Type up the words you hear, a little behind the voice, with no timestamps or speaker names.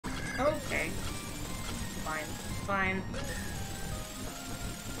Okay. Fine. Fine.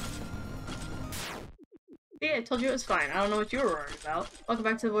 Yeah, I told you it was fine. I don't know what you were worried about. Welcome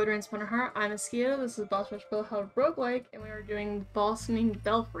back to the Void Rain Splinter Heart. I'm Askia. This is Boss Rush Bill Held Roguelike, and we are doing Blossoming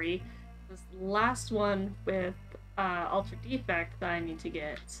Belfry. This last one with Ultra Defect that I need to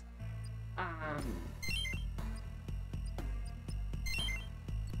get.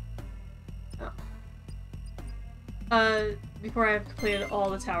 Before I've completed all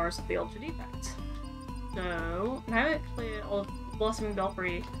the towers of the Ultra Defect. So, I haven't completed all of Blossoming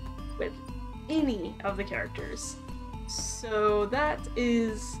Belfry with any of the characters. So that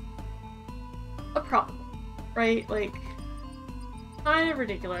is a problem, right? Like, kind of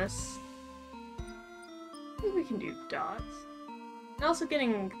ridiculous. I think we can do Dot. And also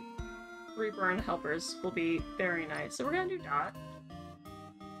getting 3 burn helpers will be very nice. So we're gonna do Dot.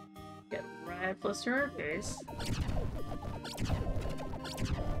 Get right close to her face.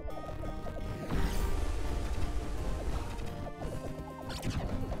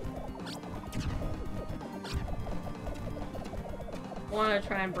 I want to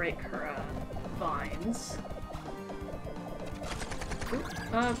try and break her vines. Ooh,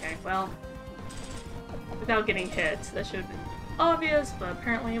 okay, well, without getting hit, that should have been obvious, but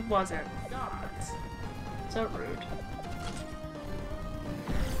apparently it wasn't. God, so rude.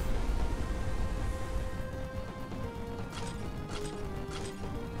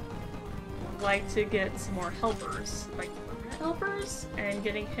 I'd like to get some more helpers, like helpers, and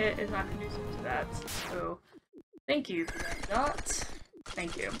getting hit is not conducive to that. So, thank you for that, Dot.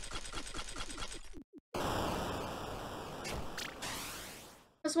 Thank you. I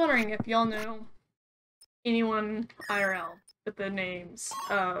was wondering if y'all know anyone IRL with the names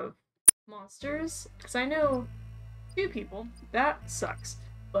of monsters, because I know 2 people. That sucks,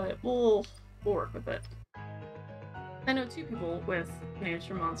 but we'll work with it. I know 2 people with names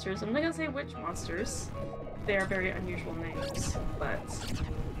for monsters. I'm not gonna say which monsters. They are very unusual names, but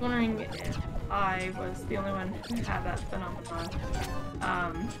I'm wondering if I was the only one who had that phenomenon.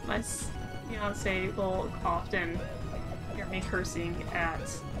 My fiance will often hear me cursing at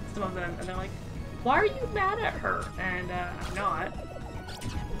some of them, and they're like, "Why are you mad at her?" And I'm not.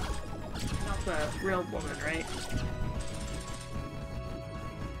 I'm not the real woman, right?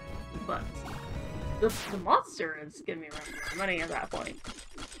 But the monster is giving me money at that point.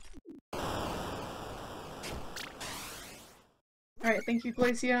 Alright, thank you,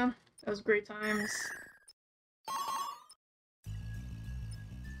 Glacia. That was great times.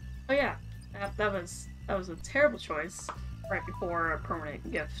 Oh yeah, that was a terrible choice right before a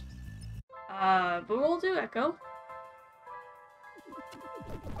permanent gift. But we'll do Echo.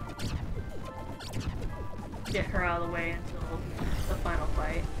 Get her out of the way until the final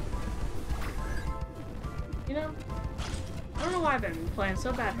fight. You know, I don't know why I've been playing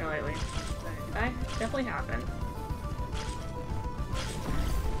so bad here lately, but I definitely have been.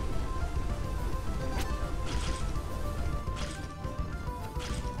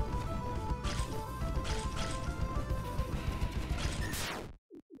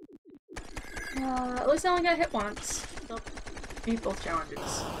 At least I only got hit once. They'll beat both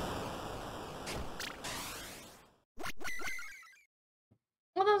challenges.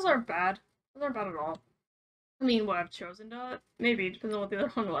 Well, those aren't bad. Those aren't bad at all. I mean, what I've chosen to, maybe, depends on what the other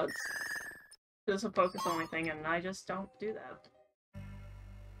one was. It's a focus-only thing, and I just don't do that.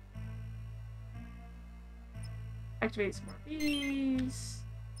 Activate some more of these.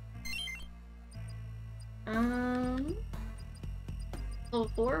 Level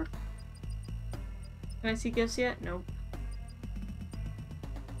 4? Can I see gifts yet? Nope.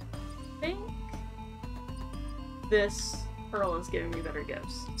 I think this Pearl is giving me better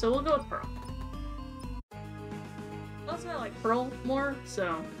gifts. So we'll go with Pearl. Also, I like Pearl more,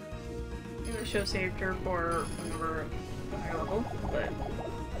 so I'm gonna show saved her for whenever a higher level, but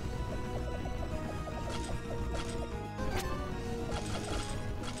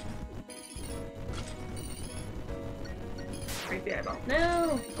break the eyeball.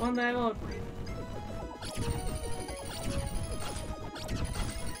 No! I want the eyeball.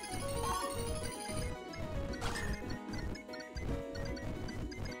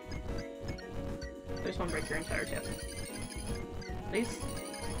 I just want to break your entire tip. Please?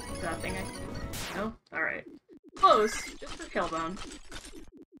 Is that thing I... No? Alright. Close! Just for Killbone.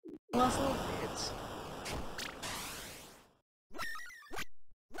 Lost little kids.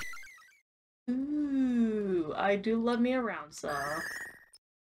 Ooh, I do love me a round saw.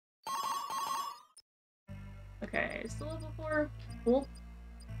 Okay, still level 4. Cool.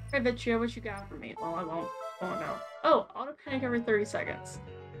 Alright, Vitria, what you got for me? Well, I won't know. Oh, auto panic every 30 seconds.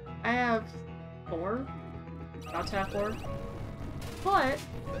 I have 4. About to have 4. But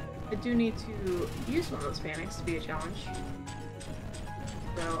I do need to use one of those panics to be a challenge.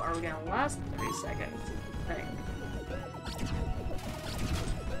 So, are we gonna last 30 seconds? Thing.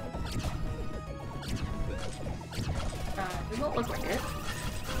 Doesn't look like it.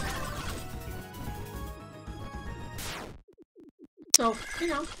 So, you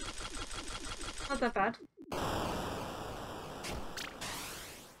know, not that bad.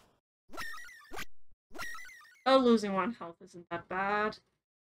 Oh, losing 1 health isn't that bad.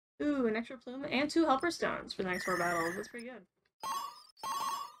 Ooh, an extra plume and 2 helper stones for the next 4 battles. That's pretty good.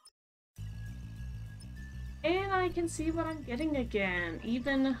 And I can see what I'm getting again.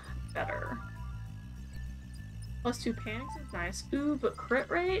 Even better. +2 panics is nice. Ooh, but crit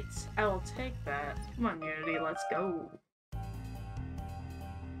rates? I will take that. Come on, Unity, let's go.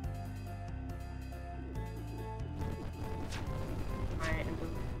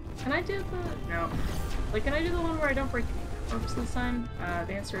 Can I do the... No. Like, can I do the one where I don't break any orbs this time?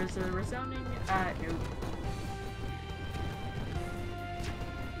 The answer is a resounding, no.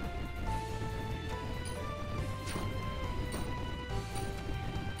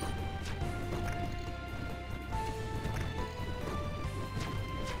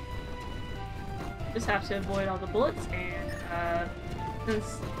 Just have to avoid all the bullets, and,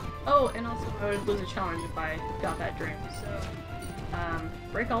 since... Oh, and also I would lose a challenge if I got that dream, so...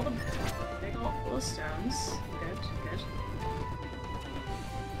 break all the stones. Good, good.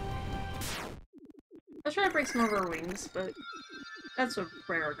 I'll try to break some of her wings, but that's a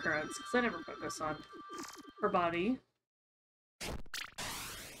rare occurrence, because I never focus on her body.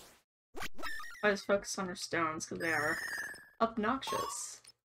 I just focus on her stones, because they are obnoxious.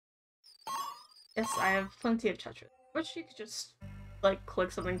 Yes, I have plenty of Tetris. Which you could just, like,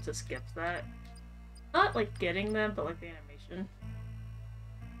 click something to skip that. Not, like, getting them, but, like, the animation.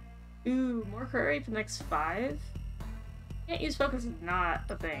 Ooh, more crit rate for the next 5? Can't use focus is not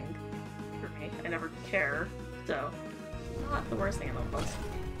a thing for me. I never care, so not the worst thing in the world.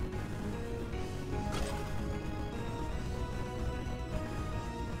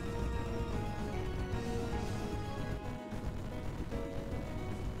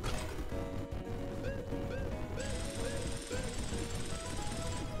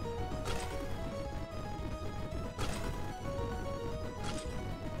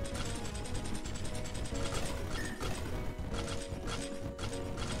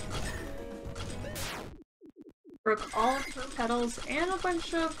 Broke all of her petals and a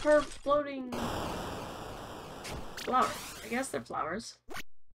bunch of her floating flowers. I guess they're flowers.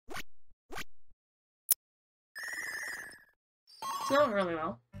 It's going really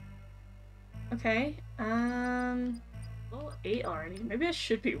well. Okay, level 8 already. Maybe I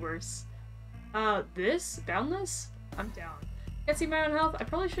should be worse. This? Boundless? I'm down. Can't see my own health? I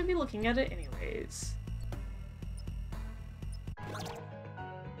probably should be looking at it anyways.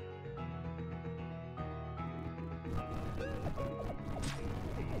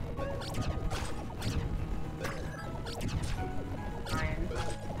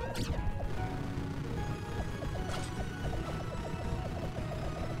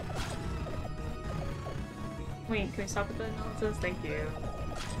 Wait, can we stop with the nonsense? Thank you.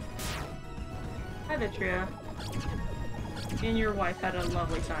 Hi, Vitria. You and your wife had a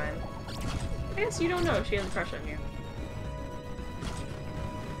lovely time. I guess you don't know if she has a crush on you.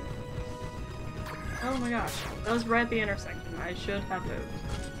 Oh my gosh, that was right at the intersection. I should have moved.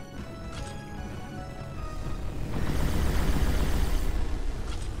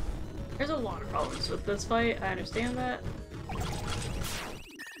 There's a lot of problems with this fight, I understand that. I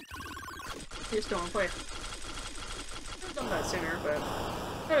just don't want to play it. I've done that sooner, but I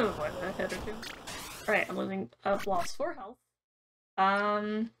could have avoided that hit or two. Alright, I'm losing. I've lost 4 health.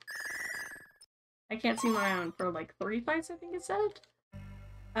 I can't see my own for like 3 fights, I think it said.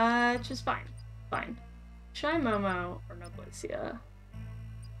 Which is fine. Fine. Shy Momo or Noblecia.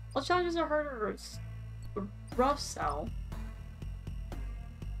 All challenges are harder. Rough Cell.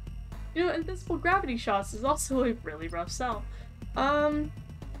 You know, Invisible Gravity Shots is also a really rough cell. Yeah,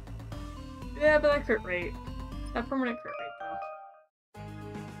 but that crit rate. That permanent crit rate, though.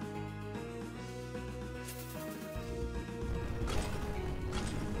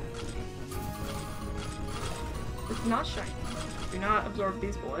 It's not shiny. Do not absorb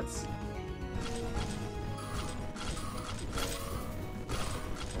these bullets.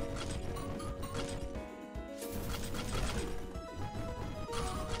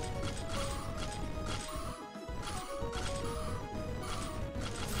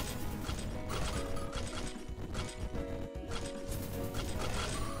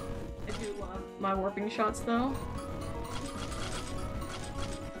 My warping shots, though.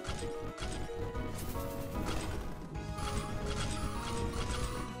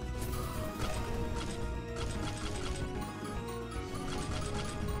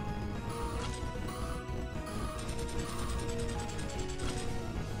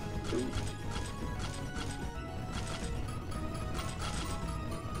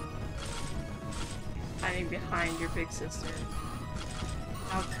 hiding behind your big sister.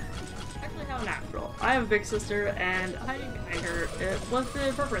 Actually, how natural. I have a big sister, and hiding behind her it was the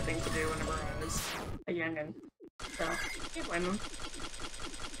appropriate thing to do whenever I was a youngin'. So, can't blame him.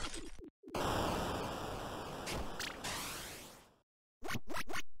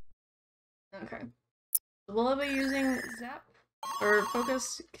 Okay. Will I be using Zap? Or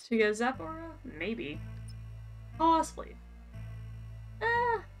Focus to get Zap Aura? Maybe. Possibly.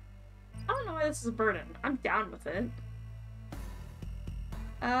 I don't know why this is a burden. I'm down with it.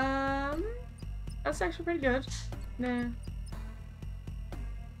 That's actually pretty good. Nah.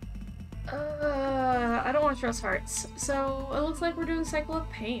 I don't want to trust hearts. So, it looks like we're doing Cycle of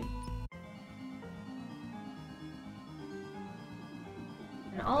Pain.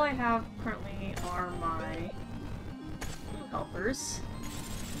 And all I have currently are my blue helpers.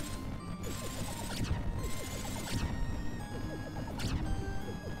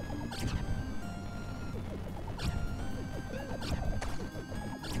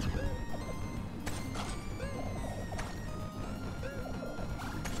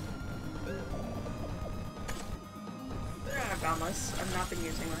 Boundless. I've not been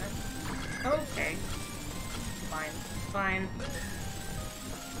using that. Okay. Fine. Fine.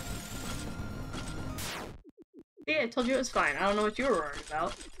 See, I told you it was fine. I don't know what you were worried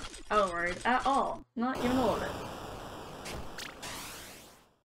about. I wasn't worried at all. Not even a little bit.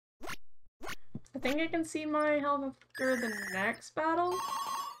 I think I can see my health after the next battle.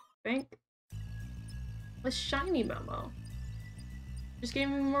 I think. A shiny Momo. Just gave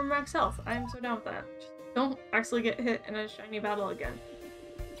me more max health. I am so down with that. Just don't actually get hit in a shiny battle again.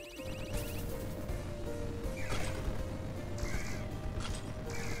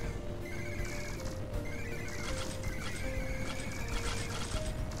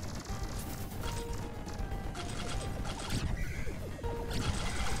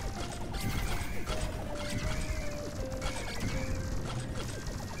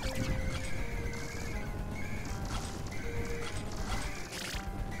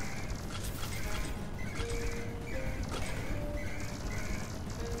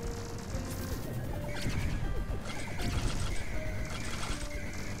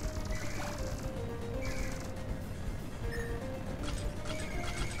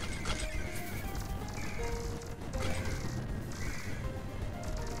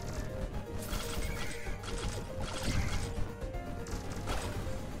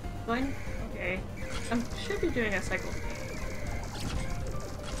 Fine? Okay. I should be doing a cycle.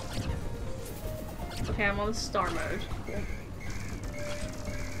 Okay, I'm on the star mode. Cool.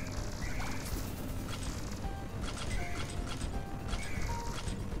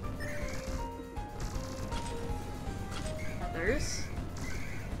 Others.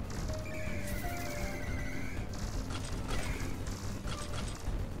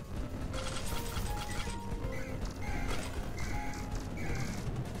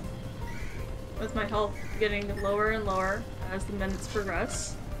 With my health getting lower and lower as the minutes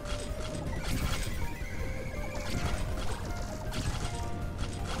progress.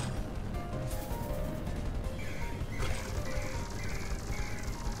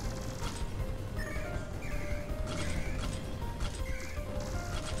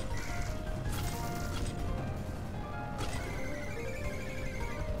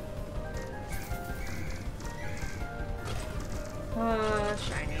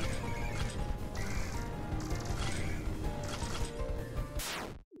 Shiny.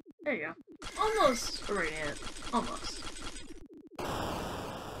 There you go. Almost a radiant. Almost. Did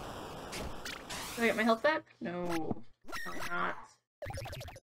I get my health back? No. Probably not.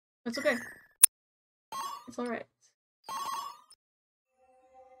 It's okay. It's alright.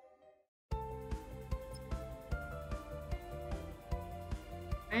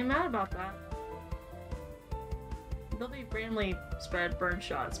 I ain't mad about that. They'll be randomly spread burn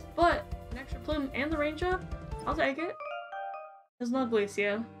shots, but an extra plume and the range up, I'll take it. There's no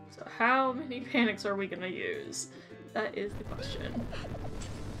Glacia, so how many panics are we gonna use? That is the question.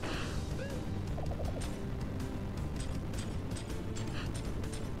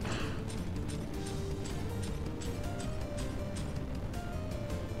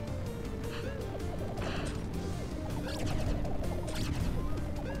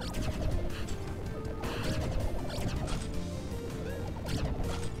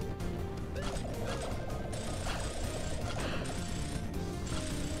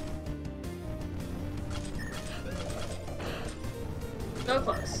 So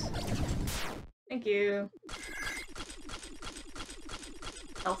close. Thank you.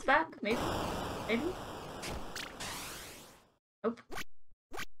 Health back? Maybe? Maybe? Nope.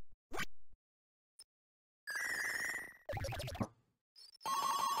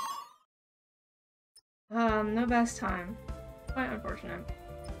 No best time. Quite unfortunate.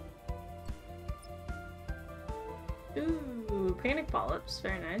 Ooh, panic polyps.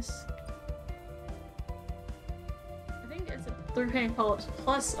 Very nice. I think it's a 3 panic polyps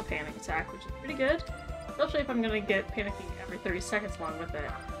plus a panic attack, which is pretty good. Especially if I'm gonna get panicking every 30 seconds along with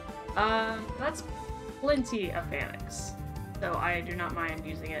it. That's plenty of panics. So I do not mind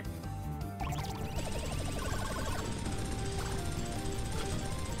using it.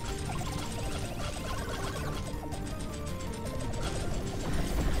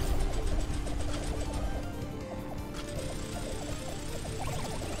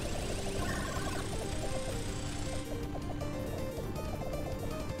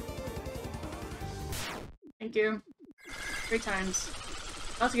 Thank you. 3 times.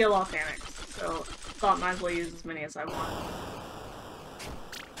 About to get a lot of panics, so thought might as well use as many as I want.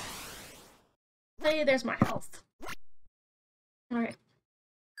 Hey, there's my health. Alright.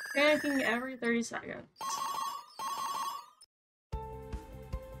 Panicking every 30 seconds.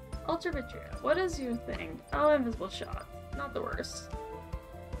 Ultra Vitria, what is your thing? Oh, invisible shot. Not the worst.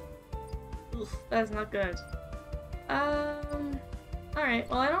 Oof, that's not good. Alright,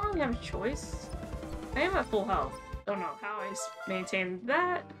 well I don't really have a choice. I am at full health. Don't know how I maintained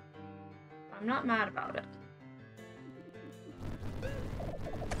that. I'm not mad about it.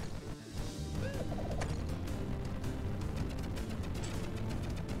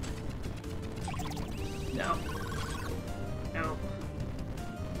 No. No.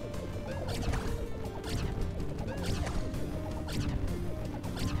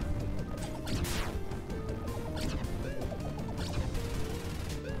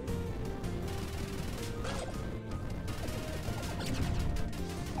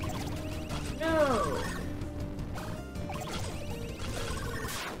 No!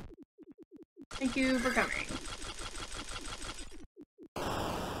 Thank you for coming.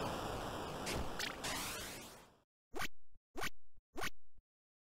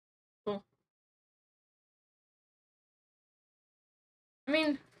 Cool. I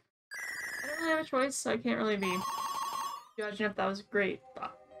mean, I don't really have a choice, so I can't really be judging if that was a great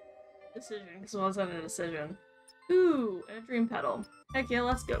decision, because it wasn't a decision. Ooh, and a dream petal. Heck yeah,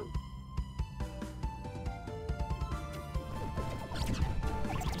 let's go.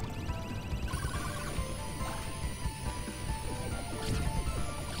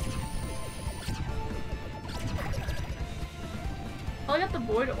 I got the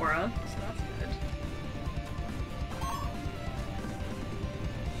Void Aura, so that's good.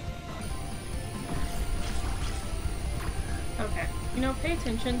 Okay. You know, pay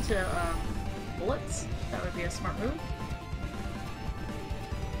attention to, bullets. That would be a smart move.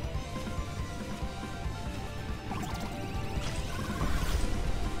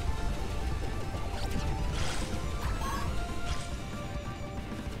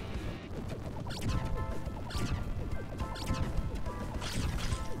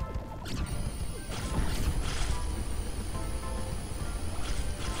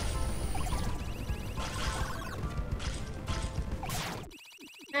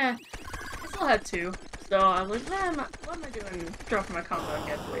 I still had 2, so I was like, man, what am I doing dropping my combo and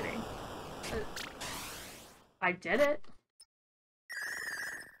get bleeding? I did it.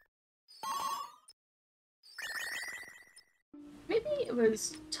 Maybe it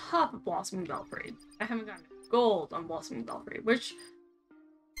was top of Blossoming Belfry. I haven't gotten gold on Blossoming Belfry, which,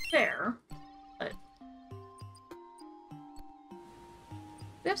 fair, but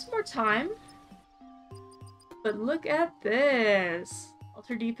we have some more time. But look at this!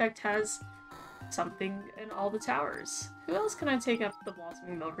 Alter Defect has something in all the towers. Who else can I take up the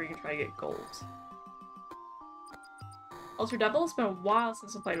Blossoming Belfry and try to get gold? Alter Devil, it's been a while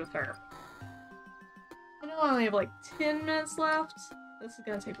since I played with her. I know I only have like 10 minutes left. This is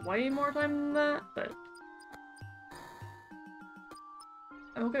gonna take way more time than that, but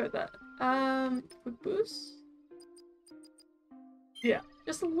I'm okay with that. Quick boost? Yeah,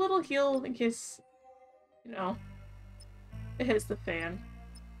 just a little heal in case, you know, it hits the fan.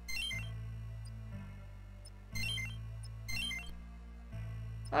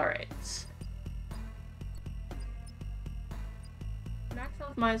 Alright. Max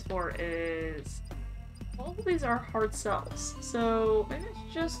health -4 is... all of these are hard cells, so maybe I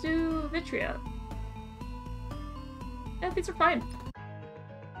should just do Vitria. Yeah, these are fine.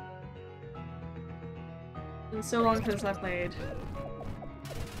 It's been so long since I played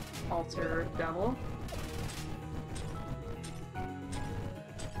Alter Devil.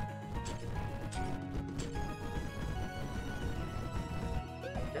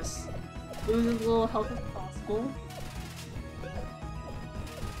 Just lose as little health as possible.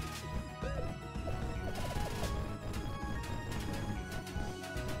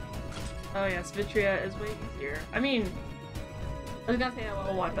 Oh yes, Vitria is way easier. I mean, I was gonna say at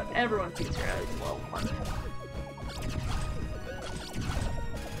level 1, but everyone's easier at level 1.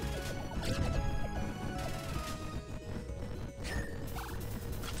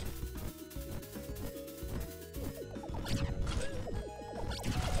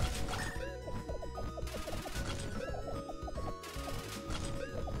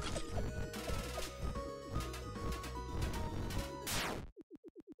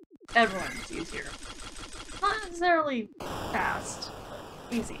 Everyone's easier. Not necessarily fast,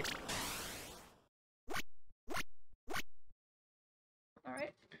 but easy.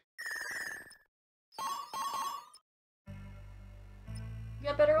 Alright. You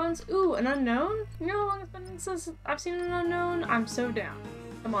got better ones? Ooh, an unknown? You know how long it's been since I've seen an unknown? I'm so down.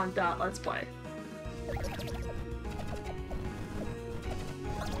 Come on, Dot, let's play.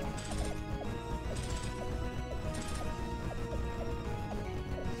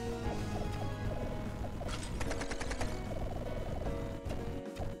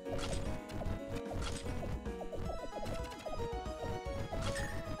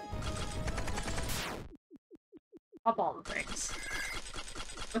 Pop all the things.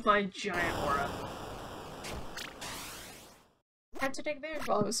 With my giant aura. Had to take advantage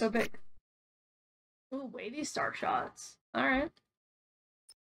while it was so big. Ooh, weighty star shots. Alright.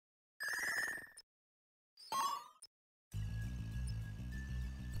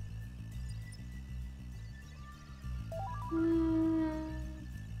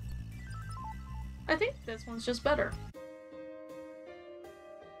 I think this one's just better.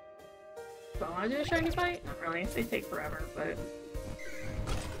 Do I want to do a shiny fight? Not really, they take forever, but...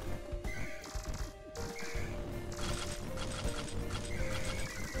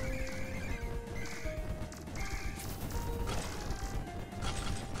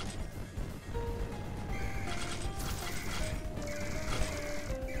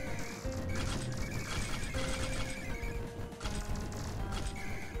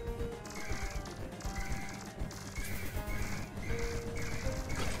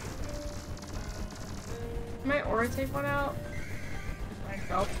 Might aura take one out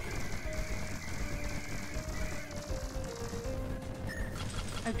myself.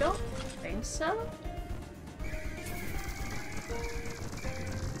 I don't think so.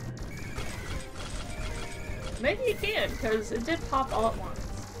 Maybe you can, because it did pop all at once,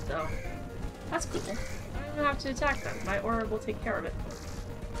 so that's cool. I don't even have to attack them. My aura will take care of it.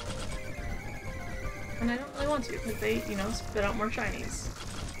 And I don't really want to, because they, you know, spit out more shinies.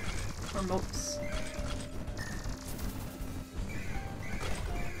 Or mopes.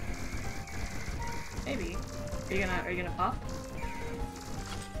 Maybe. Are you gonna pop?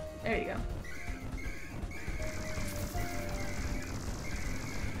 There you go.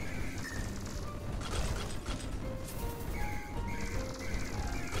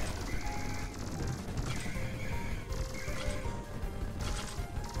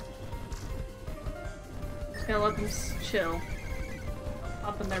 Just gonna let them chill.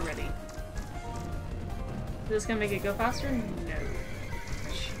 Pop when they're ready. Is this gonna make it go faster? No.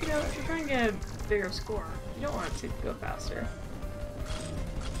 You know, if you're trying to get a bigger score, you don't want it to go faster.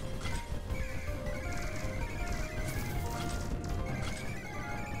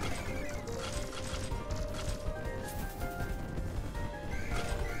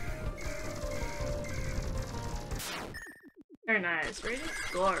 Very nice. Ready to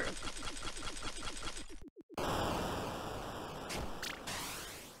score.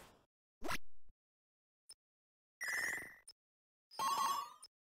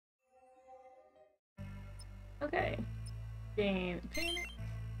 Okay. Gain panic.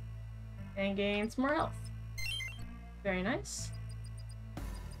 And gain some more health. Very nice.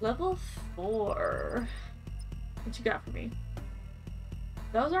 Level 4. What you got for me?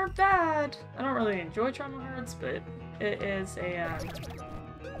 Those aren't bad. I don't really enjoy trauma hearts, but it is a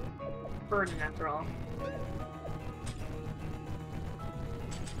burden after all.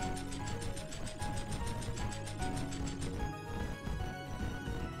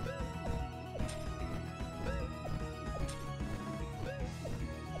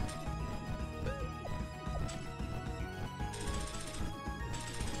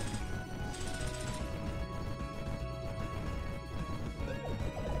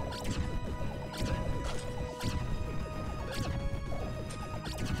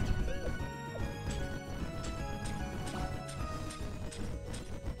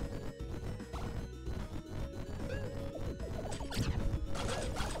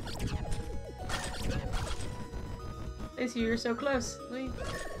 You're so close. Wait.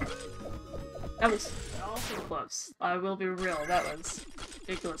 That was also close. I will be real, that was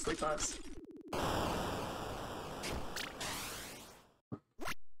ridiculously close.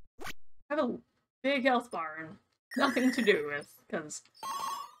 a big health bar and nothing to do with, because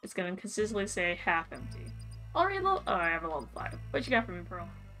it's gonna consistently say half empty. Already level— oh, I have a level 5. What you got for me, Pearl?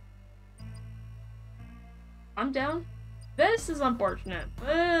 I'm down? This is unfortunate,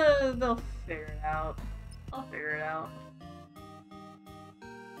 but they'll figure it out. I'll figure it out.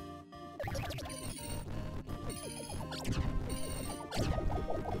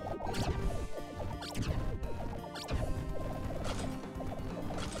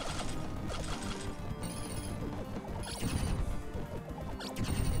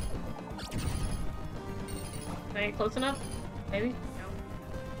 Am I close enough? Maybe? No.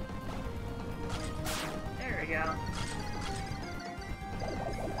 There we go.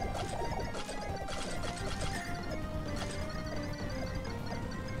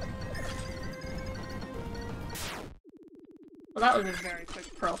 Well, that was a very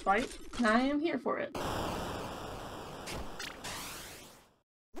quick Pearl fight, and I am here for it.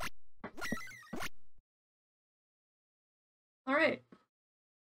 Alright.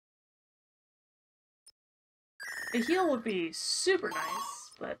 A heal would be super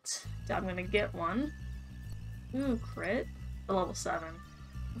nice, but I'm gonna get one. Ooh, crit. A level 7.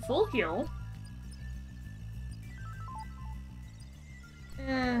 A full heal.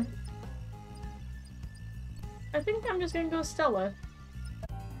 I think I'm just gonna go Stella.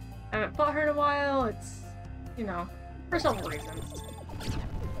 I haven't fought her in a while, it's, you know, for several reasons.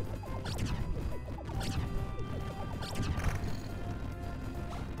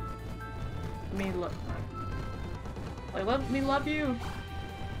 Let me love you!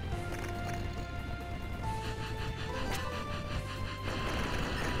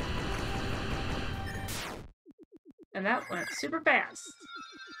 And that went super fast.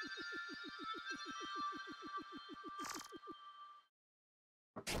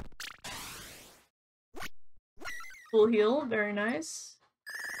 Full heal, very nice.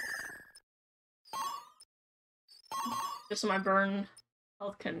 Just so my burn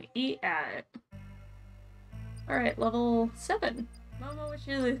health can eat at it. Alright, level 7. Momo,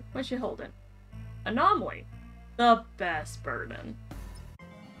 what you holding? Anomaly. The best burden.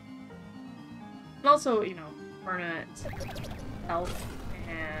 And also, you know, permanent health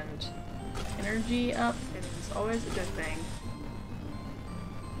and energy up is always a good thing.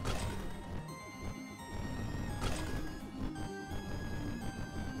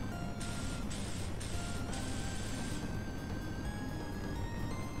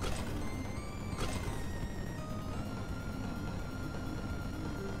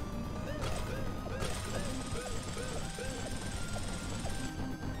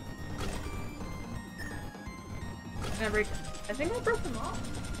 I think I broke them off.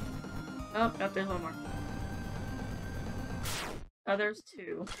 Oh, no, there's one more. Oh, there's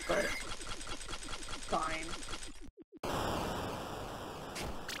 2, but fine.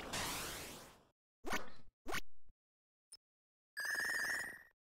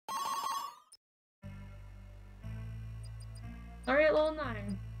 Alright, level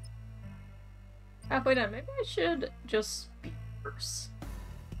 9. Halfway done. Maybe I should just beat first.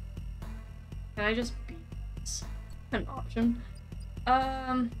 Can I just beat this? An option.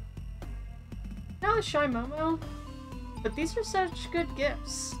 Now it's Shy Momo, but these are such good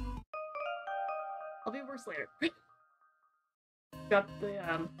gifts. I'll be worse later. Got the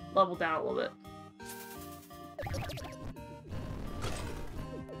level down a little bit.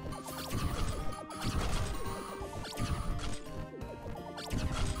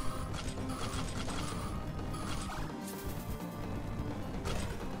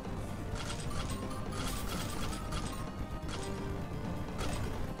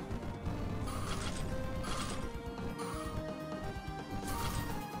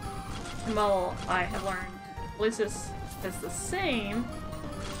 Well, I have learned, at least this is the same,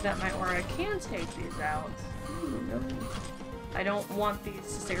 that my aura can take these out. Ooh, no. I don't want these to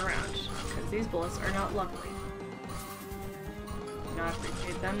stick around, because these bullets are not lovely. Do not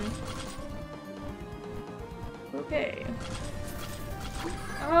appreciate them. Okay.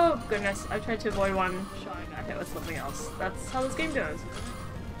 Oh goodness, I tried to avoid one shot and got hit with something else. That's how this game goes.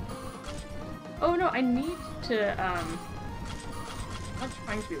 Oh no, I need to, I'm not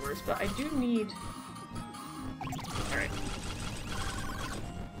trying to be worse, but I do need... Alright.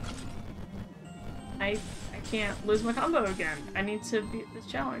 I can't lose my combo again. I need to beat this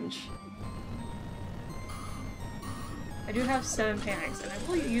challenge. I do have 7 panics, and I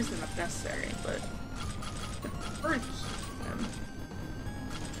will use them if necessary, but I prefer to keep them.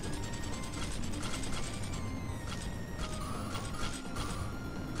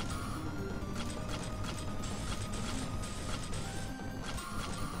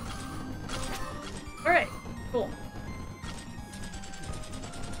 Alright, cool.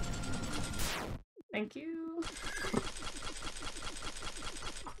 Thank you.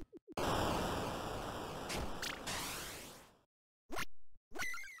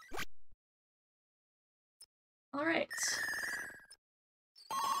 Alright.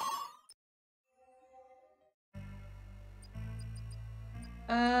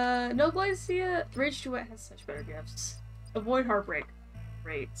 No Glacia. Rage Duet has such better gifts. Avoid Heartbreak.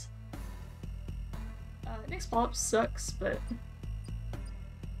 Great. Next pop sucks, but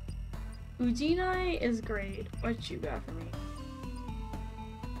Ujinai is great. What you got for me?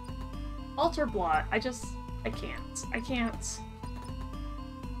 Alter Blot. I can't. I can't.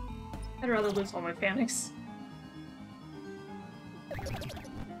 I'd rather lose all my panics.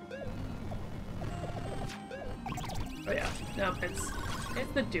 Oh yeah. Nope, it's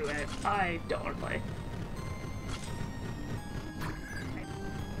the duet. I don't want to play.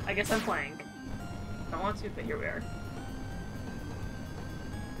 I guess I'm playing. I don't want to, but here we are.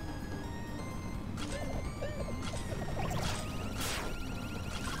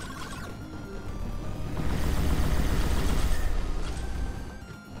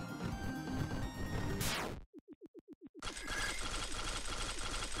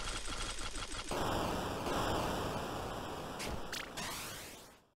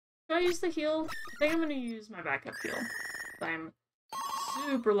 Should I use the heal? I think I'm gonna use my backup heal. I'm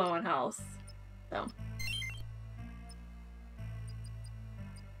super low on health. So.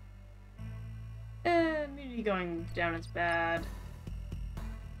 Immunity going down is bad.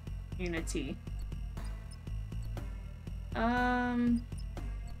 Unity.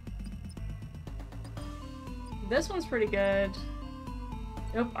 This one's pretty good.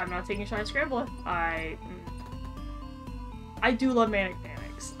 Nope, I'm not taking Shy Scrambler. I do love Manic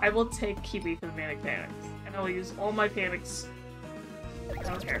Panics. I will take Kiwi for the Manic Panics. And I will use all my panics. I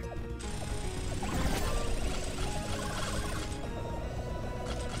don't care.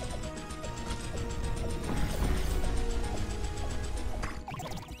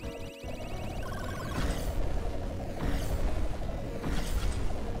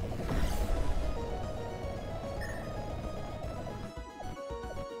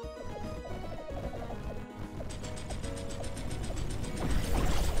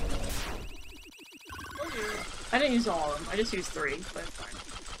 I didn't use all of them. I just used 3, but it's fine.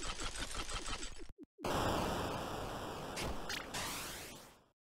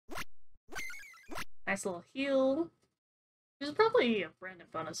 Nice little heal. There's probably a random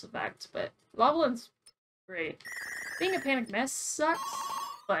bonus effect, but Loveland's great. Being a panic mess sucks,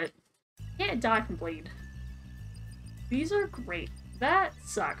 but you can't die from bleed. These are great. That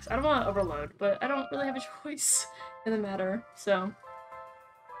sucks. I don't want to overload, but I don't really have a choice in the matter, so...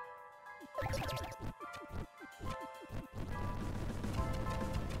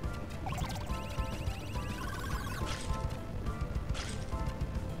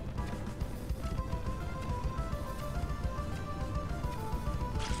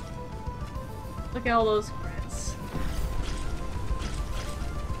 Look at all those crits.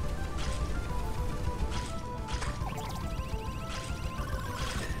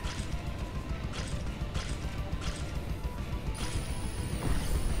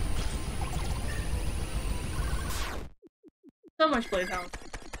 So much blade health.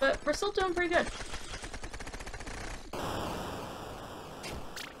 But we're still doing pretty good.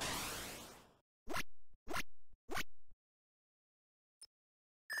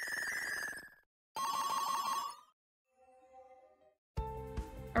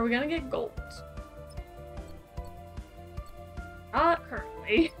 Are we gonna get gold? Not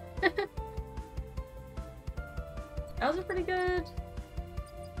currently. Those are pretty good.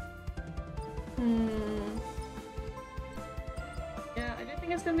 Yeah, I do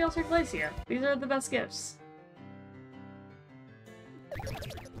think it's gonna be Altered Glacia. These are the best gifts.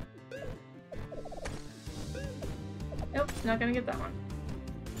 Nope, not gonna get that one.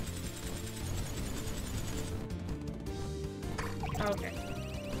 Okay.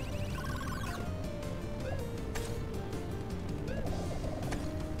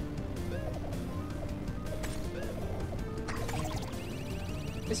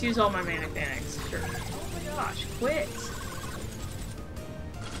 Just use all my Manic Panics, sure. Oh my gosh, quit!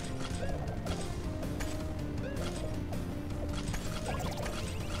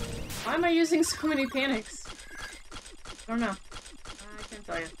 Why am I using so many panics? I don't know. I can't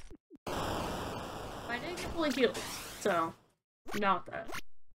tell you. I did get fully healed, so not that.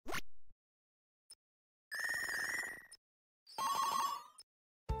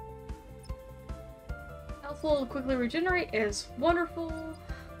 Health will quickly regenerate is wonderful.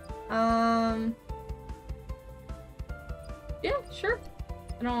 Yeah, sure.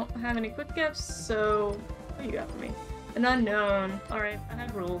 I don't have any quick gifts, so what do you got for me? A An unknown. Alright, I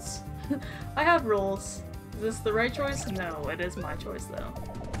have rules. I have rules. Is this the right choice? No, it is my choice though.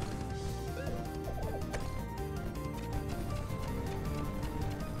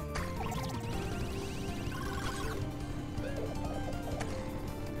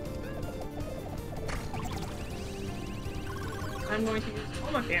 I'm going to use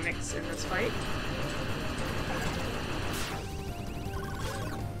all my mechanics in this fight.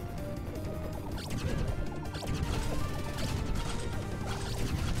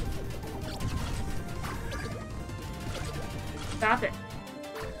 Stop it.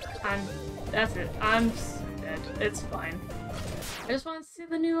 That's it. I'm dead. It's fine. I just want to see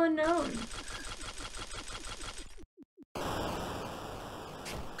the new unknown.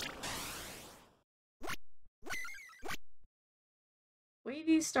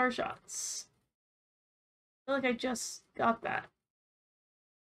 Wavy star shots. I feel like I just got that.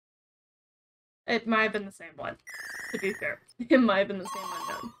 It might have been the same one, to be fair. It might have been the same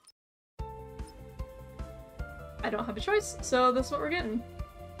unknown. I don't have a choice, so that's what we're getting.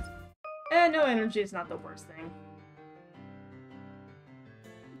 And no energy is not the worst thing.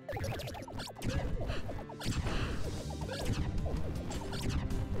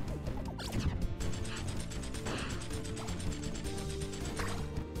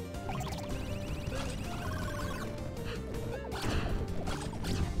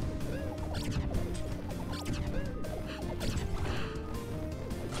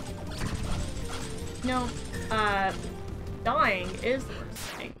 No, dying is the worst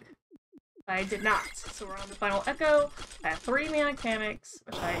thing. I did not. So we're on the final echo. I have 3 mechanics,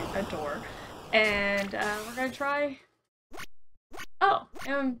 which I adore. And we're gonna try... Oh,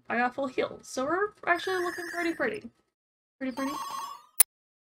 and I got full heals. So we're actually looking pretty. Pretty.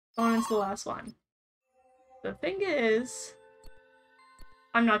 Going into the last one. The thing is...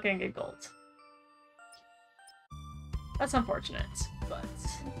 I'm not gonna get gold. That's unfortunate, but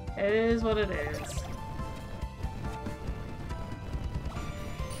it is what it is.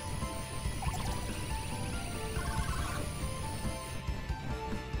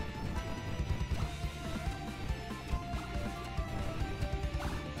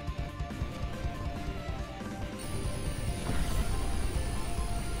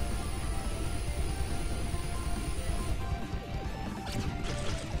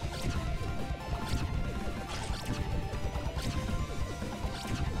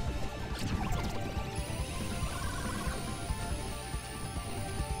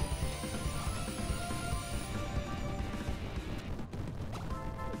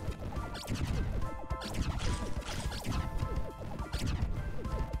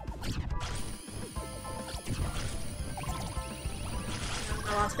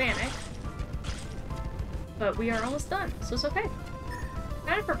 I lost panic, but we are almost done, so it's okay.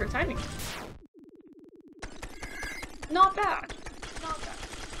 Kind of perfect timing. Not bad. Not bad.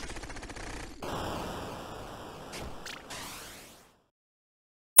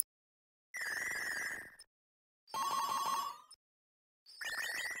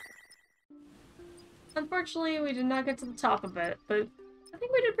 Unfortunately, we did not get to the top of it, but I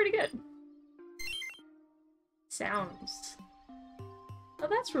think we did pretty good. Sounds. Oh,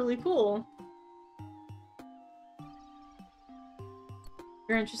 that's really cool.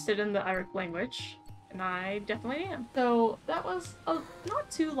 You're interested in the Iric language, and I definitely am. So that was a not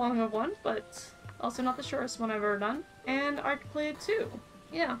too long of one, but also not the shortest one I've ever done. And I completed 2.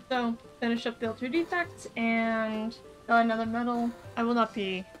 Yeah, so finished up the Ultra Defect and got another medal. I will not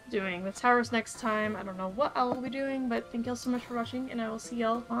be doing the towers next time. I don't know what I will be doing, but thank y'all so much for watching, and I will see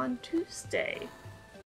y'all on Tuesday.